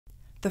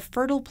The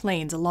fertile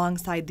plains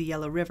alongside the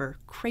Yellow River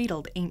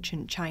cradled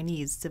ancient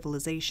Chinese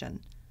civilization.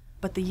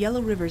 But the Yellow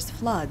River's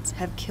floods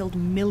have killed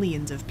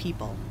millions of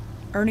people,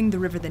 earning the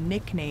river the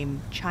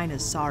nickname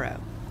China's Sorrow.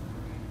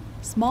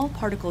 Small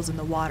particles in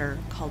the water,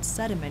 called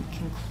sediment,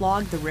 can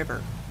clog the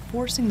river,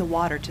 forcing the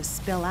water to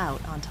spill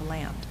out onto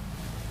land.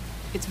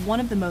 It's one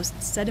of the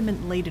most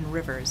sediment-laden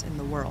rivers in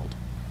the world.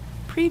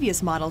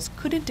 Previous models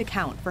couldn't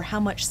account for how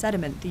much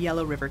sediment the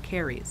Yellow River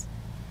carries.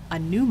 A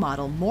new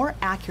model more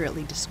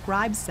accurately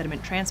describes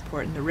sediment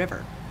transport in the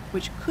river,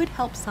 which could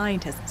help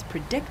scientists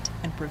predict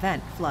and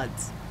prevent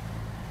floods.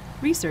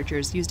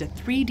 Researchers used a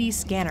 3D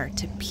scanner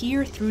to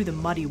peer through the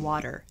muddy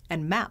water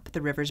and map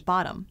the river's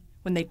bottom.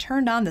 When they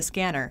turned on the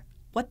scanner,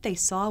 what they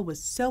saw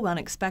was so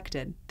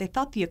unexpected, they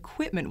thought the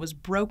equipment was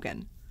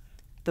broken.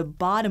 The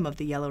bottom of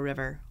the Yellow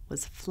River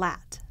was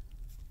flat.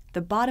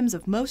 The bottoms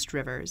of most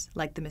rivers,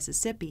 like the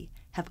Mississippi,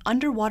 have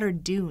underwater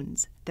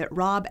dunes that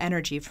rob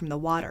energy from the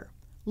water,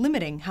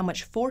 limiting how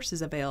much force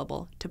is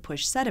available to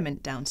push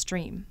sediment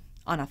downstream.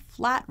 On a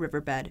flat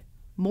riverbed,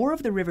 more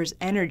of the river's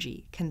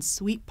energy can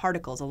sweep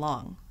particles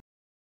along.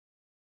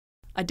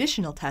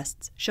 Additional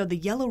tests show the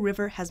Yellow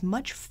River has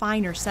much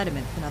finer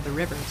sediment than other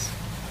rivers.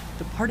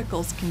 The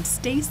particles can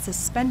stay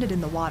suspended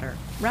in the water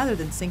rather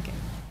than sinking.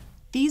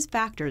 These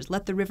factors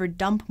let the river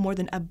dump more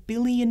than 1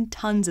 billion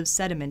tons of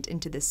sediment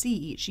into the sea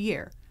each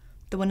year,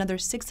 though another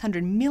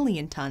 600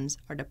 million tons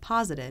are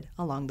deposited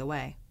along the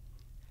way.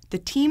 The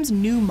team's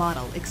new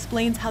model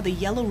explains how the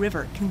Yellow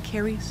River can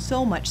carry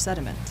so much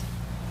sediment.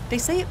 They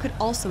say it could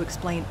also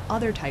explain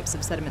other types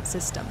of sediment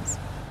systems,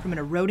 from an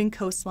eroding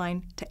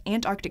coastline to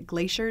Antarctic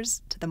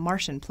glaciers to the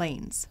Martian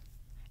plains.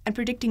 And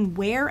predicting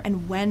where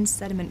and when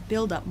sediment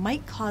buildup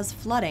might cause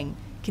flooding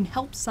can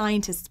help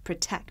scientists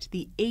protect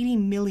the 80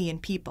 million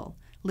people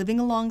living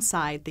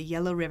alongside the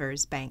Yellow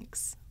River's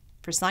banks.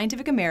 For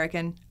Scientific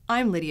American,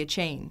 I'm Lydia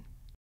Chain.